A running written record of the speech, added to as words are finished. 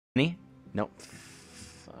Kenny? Nope.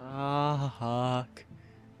 Fuck.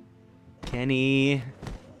 Kenny.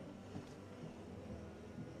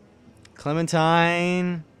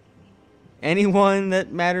 Clementine. Anyone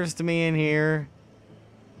that matters to me in here.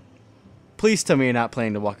 Please tell me you're not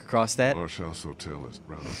planning to walk across that. Marshall's hotel is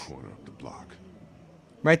round the corner of the block.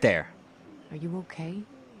 Right there. Are you okay?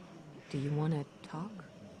 Do you want to talk?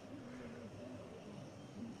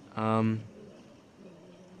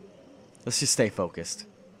 Let's just stay focused.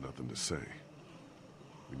 Nothing to say.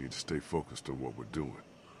 We need to stay focused on what we're doing.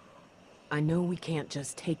 I know we can't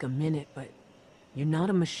just take a minute, but you're not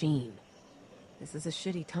a machine. This is a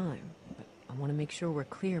shitty time, but I want to make sure we're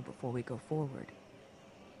clear before we go forward.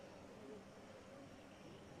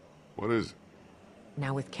 What is it?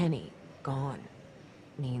 Now with Kenny gone,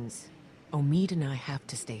 means Omid and I have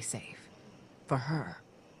to stay safe. For her.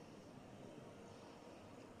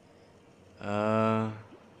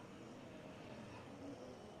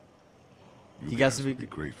 You guys would be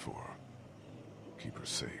great for her. Keep her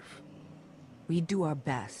safe. We do our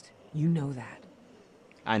best. You know that.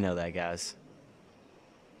 I know that, guys.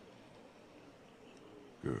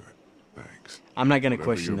 Good. Thanks. I'm not gonna Whatever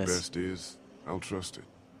question your this. best is, I'll trust it.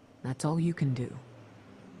 That's all you can do.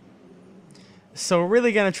 So we're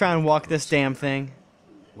really gonna try and walk this damn thing?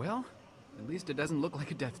 Well, at least it doesn't look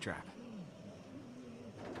like a death trap.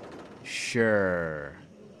 Sure.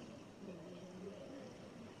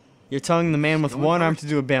 You're telling the man with one arm to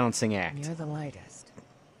do a balancing act. You're the lightest.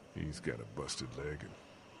 He's got a busted leg and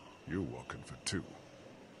you're walking for two.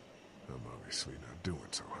 I'm obviously not doing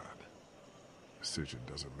so hot. Decision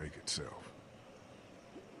doesn't make itself.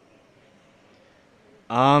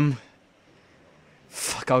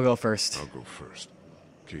 Fuck, I'll go first. I'll go first,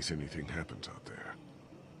 in case anything happens out there.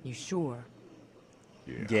 You sure?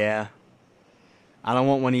 Yeah. Yeah. I don't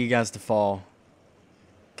want one of you guys to fall.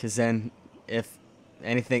 Cause then, if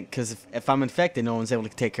anything, cause if I'm infected, no one's able to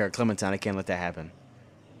take care of Clementine. I can't let that happen.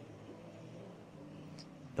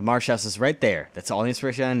 The Marsh House is right there. That's all the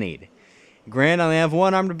inspiration I need. Granted, I only have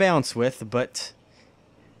one arm to balance with, but...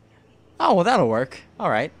 Oh, well, that'll work.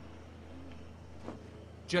 Alright.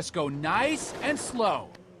 Just go nice and slow.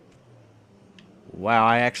 Wow,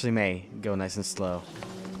 I actually may go nice and slow.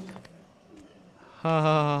 Ha ha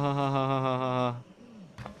ha ha ha ha.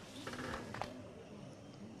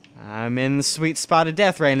 I'm in the sweet spot of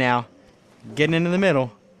death right now. Getting into the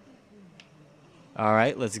middle.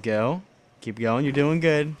 Alright, let's go. Keep going, you're doing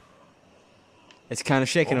good. It's kind of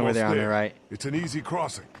shaking over there on the right. It's an easy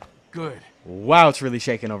crossing. Good. Wow, it's really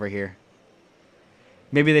shaking over here.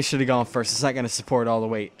 Maybe they should have gone first. It's not going to support all the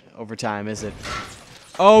weight over time, is it?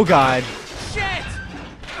 Oh, God. Shit!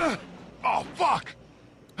 Oh, fuck!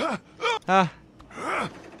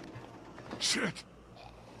 Shit.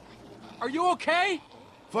 Are you okay?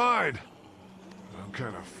 Fine. I'm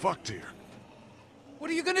kind of fucked here. What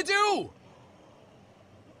are you gonna do?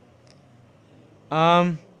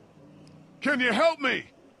 Can you help me?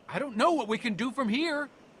 I don't know what we can do from here.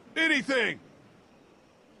 Anything!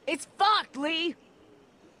 It's fucked, Lee!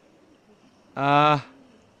 Fuck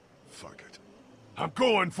it. I'm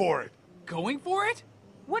going for it. Going for it?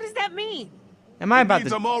 What does that mean? Am I about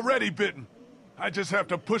Means to... I'm already bitten. I just have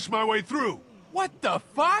to push my way through. What the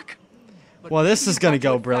fuck? But Well, this maybe is you gonna got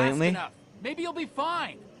go it fast brilliantly. enough. Maybe you'll be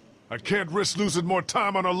fine. I can't risk losing more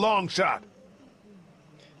time on a long shot.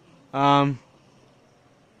 Find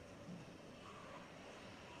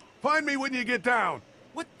me when you get down.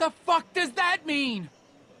 What the fuck does that mean?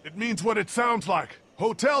 It means what it sounds like.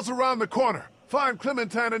 Hotel's around the corner. Find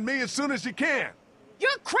Clementine and me as soon as you can. You're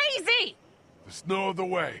crazy! There's no other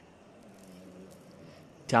way.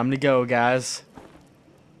 Time to go, guys.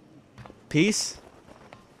 Peace?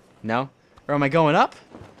 No? Or am I going up?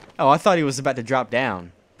 Oh, I thought he was about to drop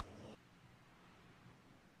down.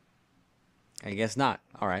 I guess not.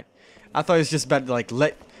 Alright. I thought he was just about to, like,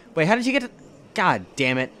 let... Wait, how did you get to... God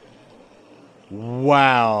damn it.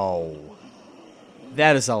 Wow.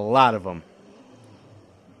 That is a lot of them.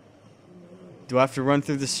 Do I have to run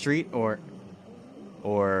through the street, or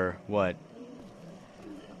what?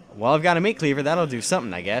 Well, I've got a meat cleaver. That'll do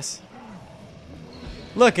something, I guess.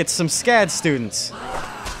 Look, it's some SCAD students.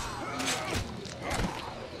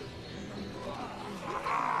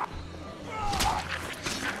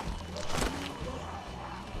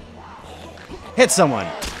 Hit someone.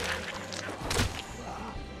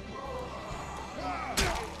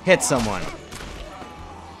 Hit someone.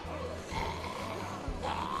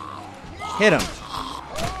 Hit him.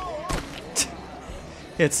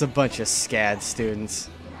 It's a bunch of SCAD students.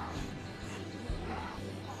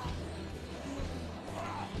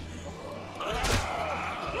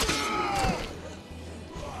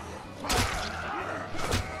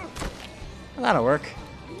 That'll work.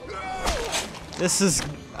 This is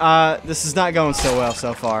not going so well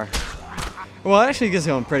so far. Well, actually, it's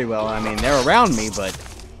going pretty well. I mean, they're around me, but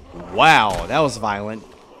wow, that was violent.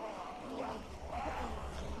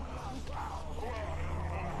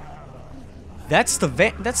 That's the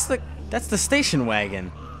that's the station wagon.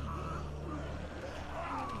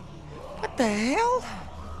 What the hell?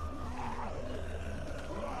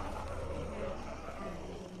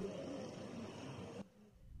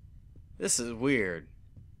 This is weird.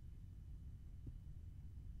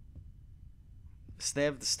 So they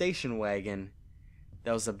have the station wagon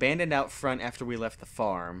that was abandoned out front after we left the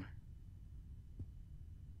farm,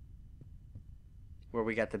 where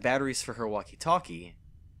we got the batteries for her walkie-talkie.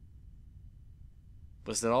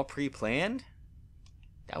 Was it all pre-planned?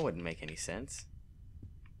 That wouldn't make any sense.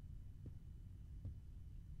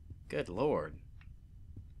 Good lord.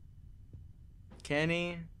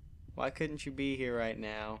 Kenny, why couldn't you be here right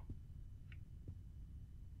now?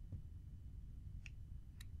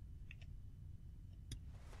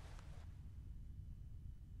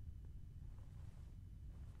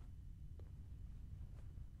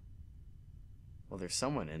 Well, there's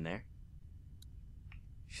someone in there.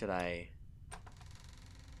 Should I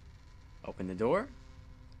open the door?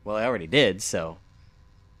 Well, I already did, so.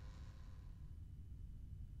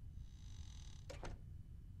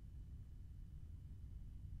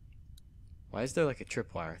 Why is there like a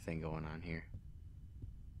tripwire thing going on here?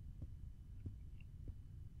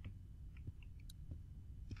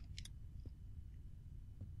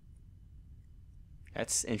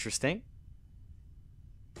 That's interesting.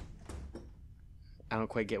 I don't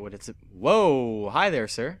quite get what it's. Whoa! Hi there,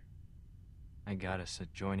 sir. I got us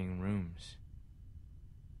adjoining rooms.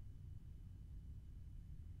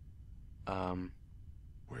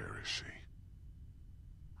 Where is she?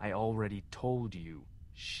 I already told you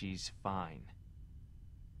she's fine.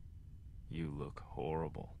 You look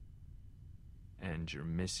horrible. And you're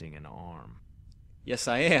missing an arm. Yes,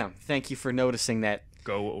 I am. Thank you for noticing that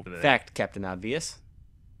Go over there. fact, Captain Obvious.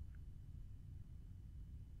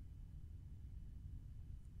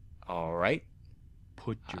 All right.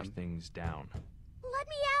 Put your things down. Let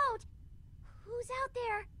me out! Who's out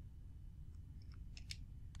there?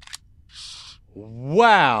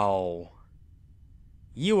 Wow.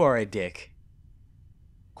 You are a dick.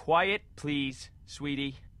 Quiet, please,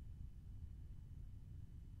 sweetie.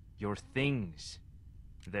 Your things.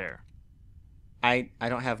 There. I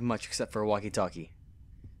don't have much except for a walkie-talkie.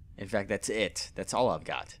 In fact, that's it. That's all I've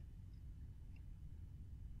got.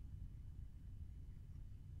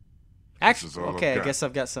 Actually, all okay, I've I got. guess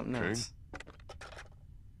I've got something Okay. else.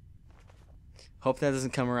 Hope that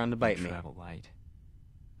doesn't come around to bite You me. travel light.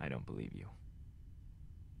 I don't believe you.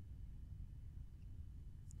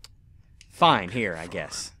 Fine, here, I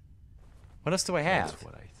guess. What else do I have? That's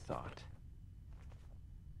what I thought.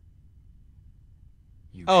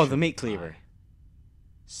 You Oh, the shouldn't meat cleaver. lie.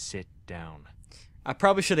 Sit down. I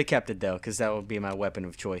probably should have kept it, though, because that would be my weapon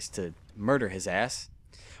of choice to murder his ass.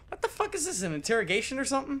 What the fuck is this, an interrogation or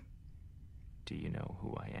something? Do you know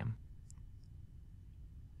who I am?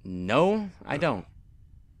 No, I don't.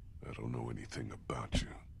 I don't know anything about you.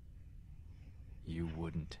 You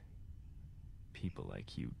wouldn't. People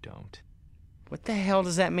like you don't. What the hell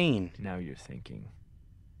does that mean? Now you're thinking,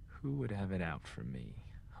 who would have it out for me,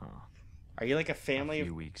 huh? Are you like a A family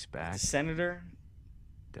few of weeks back, senator?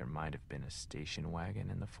 there might have been a station wagon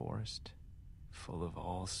in the forest, full of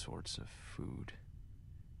all sorts of food,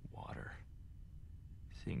 water,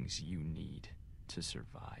 things you need to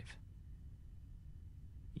survive.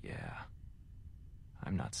 Yeah,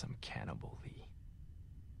 I'm not some cannibal, Lee.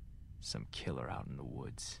 Some killer out in the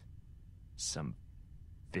woods. Some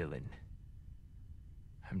villain.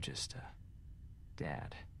 I'm just a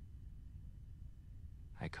dad.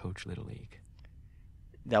 I coach Little League.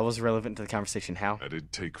 That was relevant to the conversation. How? I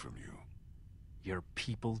didn't take from you. Your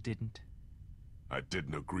people didn't? I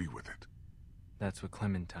didn't agree with it. That's what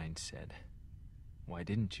Clementine said. Why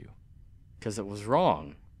didn't you? Because it was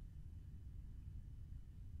wrong.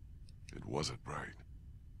 It wasn't right.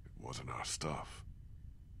 It wasn't our stuff.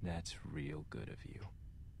 That's real good of you.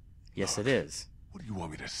 Yes, Look. it is. What do you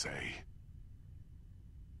want me to say?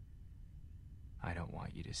 I don't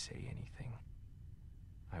want you to say anything.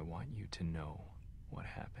 I want you to know what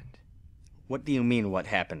happened. What do you mean, what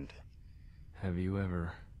happened? Have you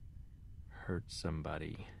ever hurt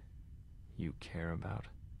somebody you care about?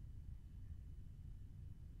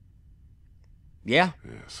 Yeah?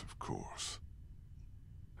 Yes, of course.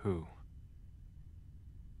 Who?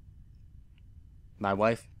 My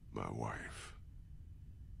wife? My wife.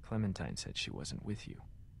 Clementine said she wasn't with you.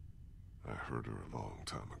 I heard her a long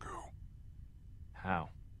time ago. How?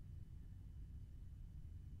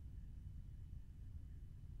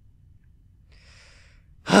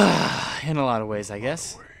 In a lot of ways, I A lot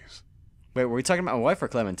guess. of ways. Wait, were we talking about my wife or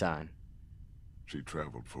Clementine? She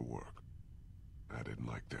traveled for work. I didn't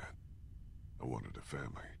like that. I wanted a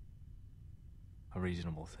family. A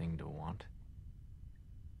reasonable thing to want.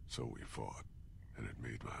 So we fought, and it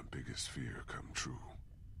made my biggest fear come true.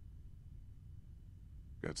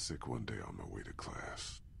 Got sick one day on my way to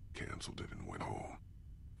class. Canceled it and went home.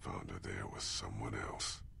 Found her there with someone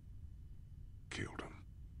else. Killed him.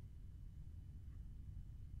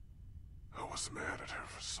 I was mad at her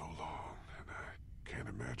for so long, and I can't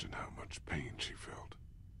imagine how much pain she felt.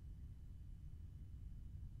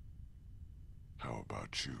 How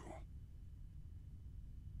about you?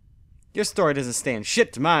 Your story doesn't stand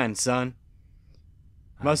shit to mine, son.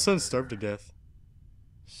 My I son heard starved to her. death.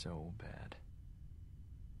 So bad.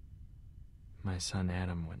 My son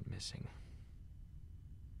Adam went missing.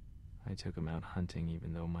 I took him out hunting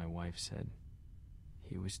even though my wife said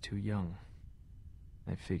he was too young.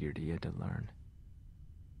 I figured he had to learn.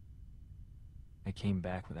 I came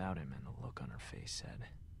back without him and the look on her face said,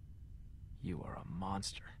 "You are a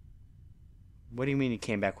monster." What do you mean you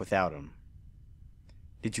came back without him?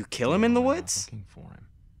 Did you kill him in the We went out woods? looking for him.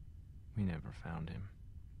 We never found him.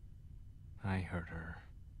 I hurt her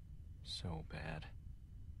so bad.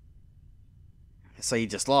 So you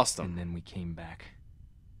just lost him. And then we came back,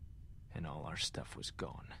 and all our stuff was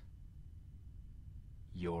gone.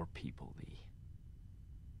 Your people, Lee.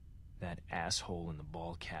 That asshole in the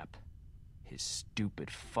ball cap. His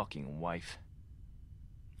stupid fucking wife.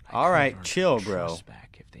 I All could've right, earned chill, her bro. trust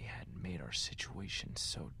back if they hadn't made our situation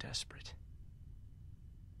so desperate.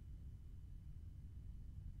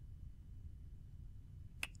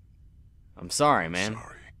 I'm sorry, man.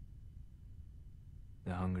 Sorry.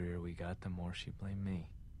 The hungrier we got, the more she blamed me.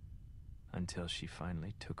 Until she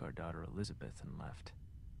finally took our daughter Elizabeth and left.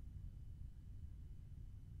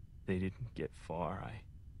 They didn't get far. I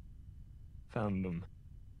found them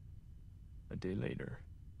a day later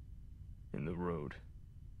in the road.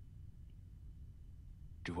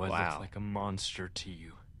 Do I Wow. look like a monster to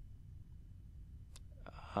you?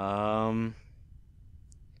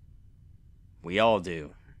 We all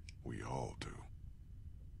do. We all do.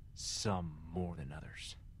 Some more than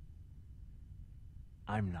others.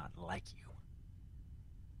 I'm not like you.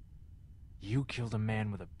 You killed a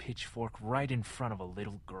man with a pitchfork right in front of a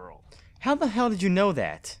little girl. How the hell did you know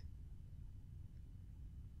that?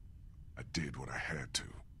 I did what I had to.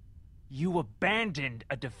 You abandoned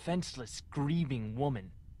a defenseless, grieving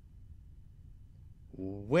woman.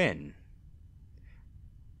 When?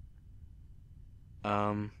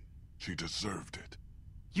 She deserved it.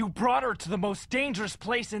 You brought her to the most dangerous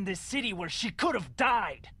place in this city where she could have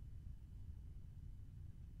died.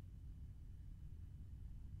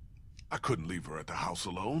 I couldn't leave her at the house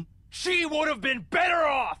alone. She would have been better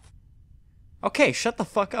off! Okay, shut the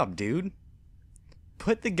fuck up, dude.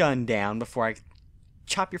 Put the gun down before I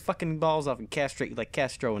chop your fucking balls off and castrate you like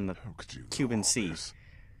Castro in the How could you know Cuban all Sea. this?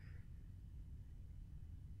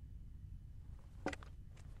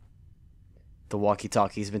 The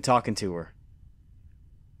walkie-talkie's been talking to her.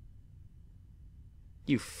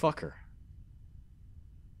 You fucker.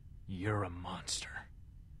 You're a monster.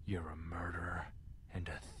 You're a murderer and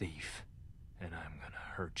a thief. And I'm gonna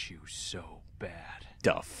hurt you so bad.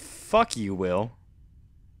 The fuck you will.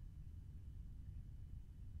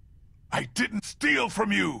 I didn't steal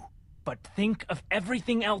from you! But think of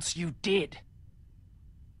everything else you did.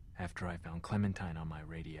 After I found Clementine on my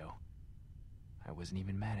radio, I wasn't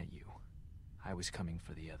even mad at you. I was coming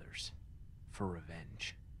for the others. For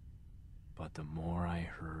revenge. But the more I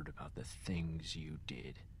heard about the things you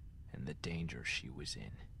did and the danger she was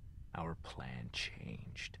in, our plan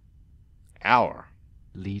changed. Our.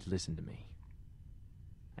 Lee, listen to me.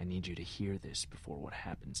 I need you to hear this before what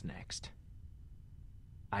happens next.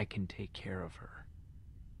 I can take care of her.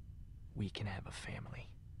 We can have a family.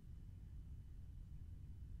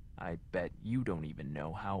 I bet you don't even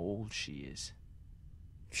know how old she is.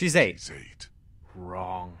 She's 8. He's 8.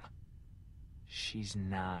 Wrong. She's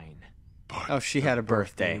 9. But Oh, she had a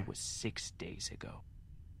birthday. It was 6 days ago.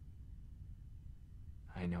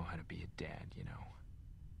 I know how to be a dad, you know.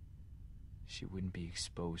 She wouldn't be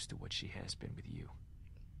exposed to what she has been with you.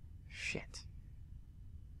 Shit.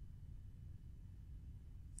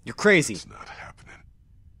 You're crazy. it's not happening.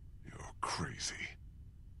 You're crazy.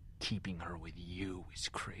 Keeping her with you is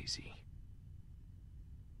crazy.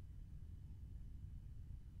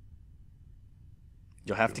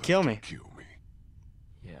 You'll have You'll to kill me. Kill me.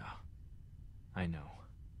 Yeah, I know.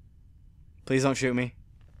 Please don't shoot me.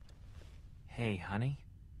 Hey, honey.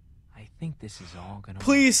 I think this is all gonna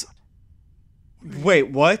Please. work out. Wait,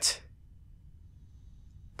 what?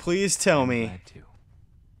 Please tell I'm me. glad to.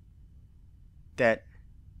 that...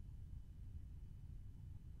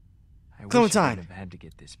 I wish it Clementine! wouldn't have had to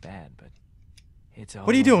get this bad, but it's all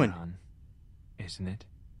What are you over, doing? hon, isn't it?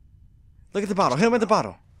 Look at the bottle. Hit him with the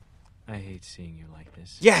bottle. I hate seeing you like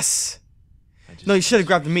this. Yes! I just No, you should have miss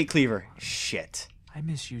grabbed the you meat so cleaver. much. Shit. I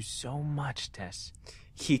miss you so much, Tess.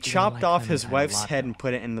 He You know, chopped like off his Clementine a wife's lot, head though. and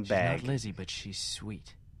put it in the She's bag. not Lizzie, but she's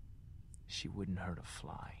sweet. She wouldn't hurt a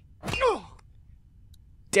fly.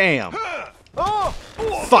 Damn.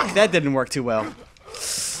 Fuck, that didn't work too well.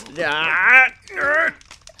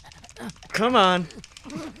 Come on.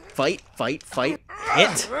 Fight, fight, fight.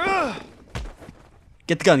 Hit.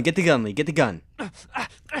 Get the gun, Lee. Get the gun.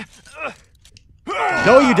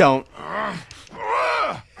 No, you don't.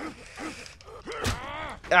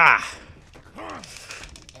 Ah.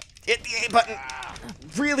 Hit the A button.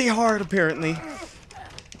 Really hard, apparently.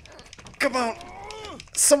 Come on.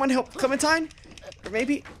 Someone help Clementine? Or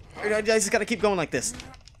maybe? Or I just gotta keep going like this.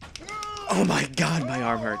 Oh my god, my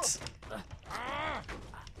arm hurts.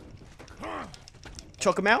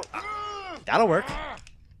 Choke him out? That'll work.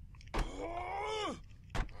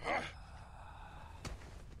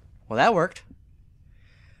 Well, that worked.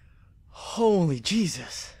 Holy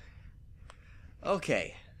Jesus.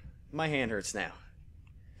 Okay. My hand hurts now.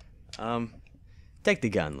 Take the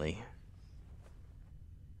gun, Lee.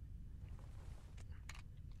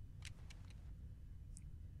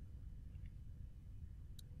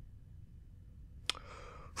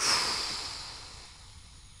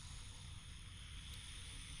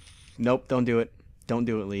 Nope, don't do it. Don't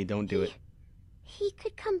do it, Lee. Don't do it. He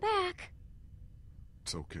could come back.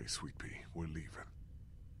 It's okay, Sweet Pea. We're leaving.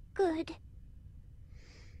 Good.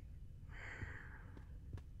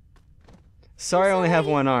 Sorry, I only have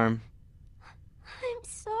sorry. one arm. I'm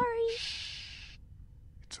sorry.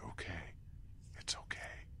 It's okay. It's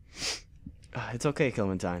okay. It's okay,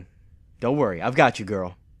 Clementine. Don't worry. I've got you,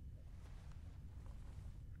 girl.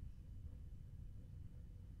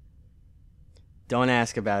 Don't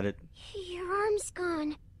ask about it. Your arm's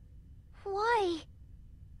gone. Why?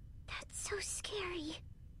 That's so scary.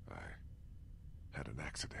 I had an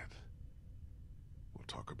accident. We'll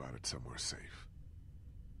talk about it somewhere safe.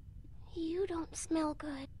 You don't smell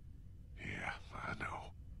good. Yeah, I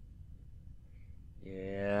know.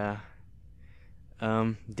 Yeah.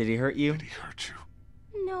 Did he hurt you? Did he hurt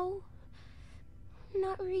you? No.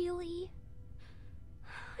 Not really.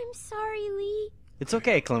 I'm sorry, Lee. It's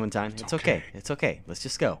okay, Clementine. It's It's okay. okay. It's okay. Let's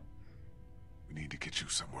just go. We need to get you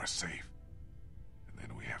somewhere safe. And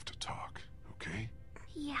then we have to talk, okay?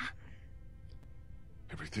 Yeah.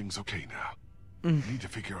 Everything's okay now. Mm. We need to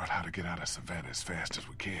figure out how to get out of Savannah as fast as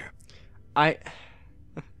we can. Hang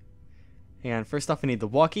on. First off, I need the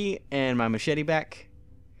walkie and my machete back.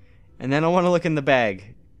 And then I want to look in the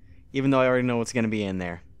bag. Even though I already know what's going to be in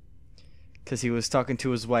there. Because he was talking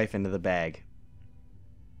to his wife into the bag.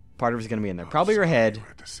 Part of it's going to be in there. Probably her I'm sorry head, you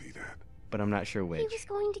had to see that but I'm not sure He which. was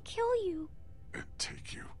going to kill you. and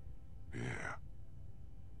take you. Yeah.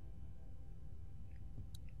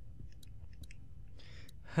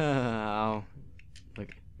 Oh. Look.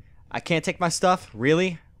 I can't take my stuff?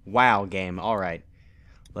 Really? Wow, game. Alright.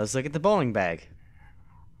 Let's look at the bowling bag.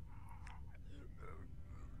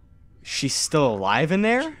 She's still alive in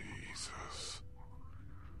there? Jesus.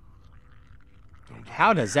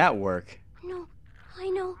 How does that work? No, I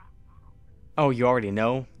know. Oh, you already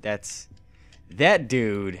know? That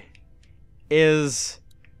dude is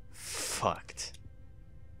fucked.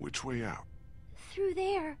 Which way out? Through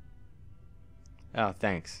there. Oh,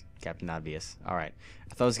 thanks, Captain Obvious. Alright.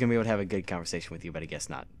 I thought I was going to be able to have a good conversation with you, but I guess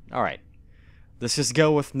not. Alright. Let's just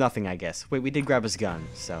go with nothing, I guess. Wait, we did grab his gun,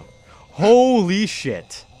 so... Holy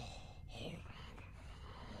shit!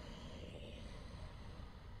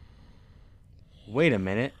 Wait a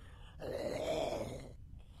minute.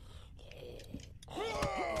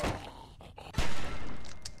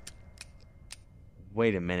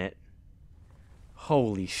 Wait a minute.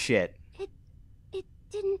 Holy shit. It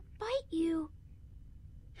didn't bite you.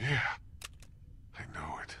 Yeah. I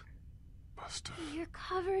know it. Must have You're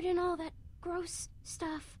covered in all that gross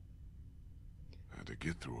stuff. had to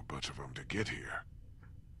get through a bunch of them to get here.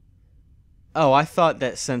 Oh, I thought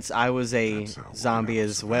that since I was a That's how zombie we're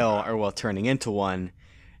as well, surviving. or well, turning into one,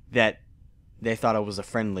 that they thought I was a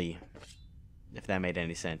friendly, if that made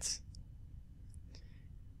any sense.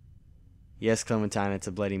 Yes, Clementine, it's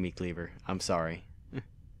a bloody meat cleaver. I'm sorry.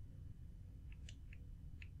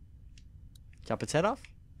 Chop its head off?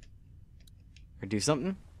 Or do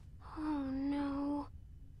something? Oh no.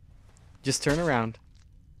 Just turn around.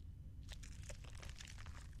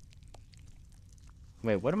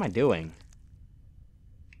 Wait, what am I doing?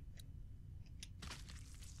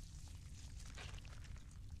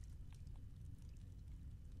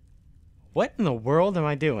 What in the world am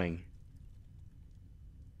I doing?